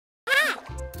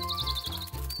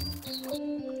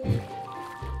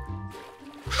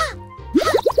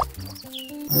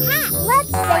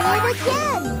Let's say it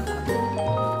again.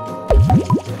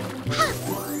 Ha,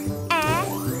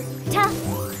 ta,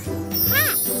 hat.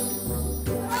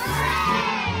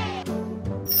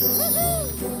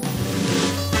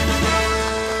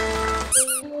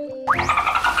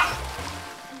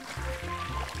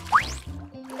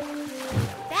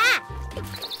 Bat.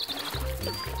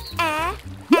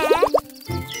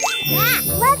 Bat.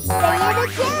 Let's say it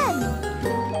again.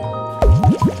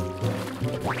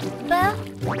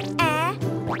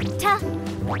 Ta,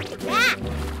 bat.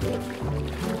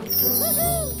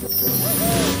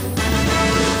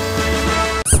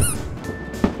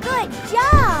 Good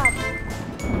job.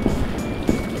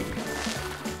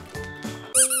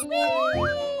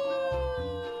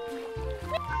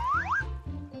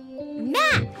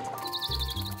 Mat.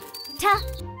 Ta,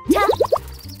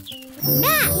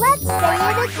 mat. Let's say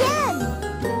it again.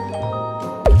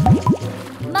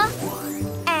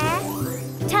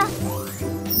 Ta,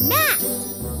 mat.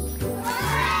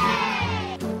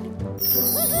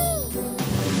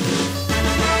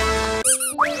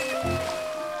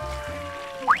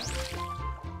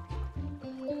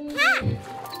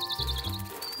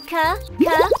 Cat.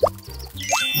 Cat.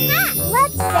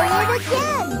 Let's say it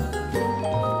again.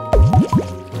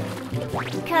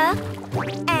 Ta,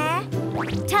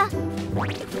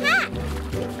 hat.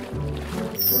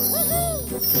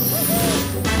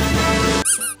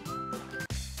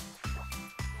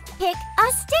 Pick a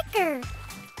sticker.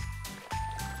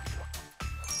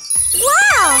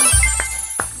 Wow!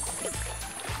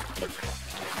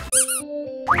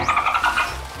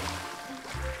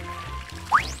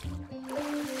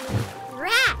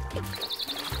 Rat.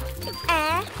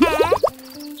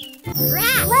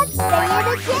 Rat. Let's say it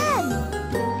again.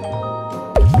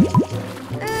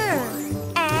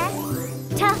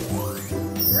 Ta,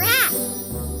 rat.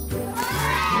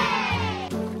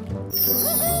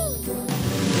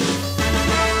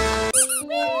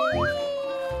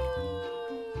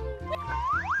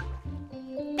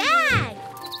 Bag.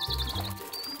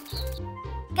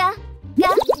 Bag.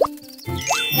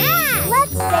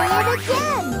 Let's say it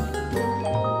again.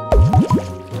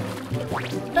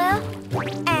 Bag.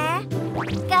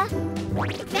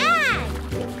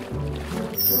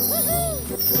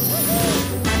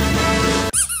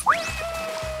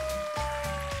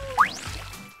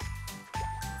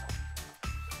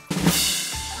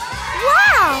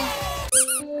 Wow!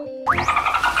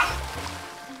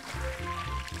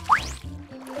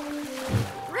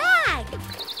 Rag.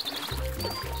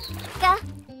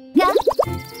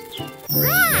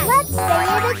 Rag. Let's say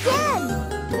it again.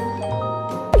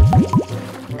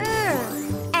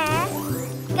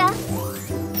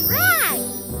 Rag.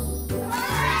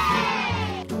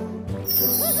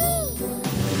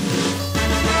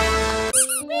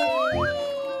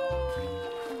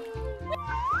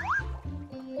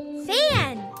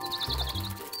 Fan.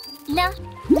 Fan.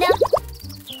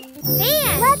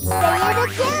 Let's say it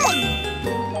again.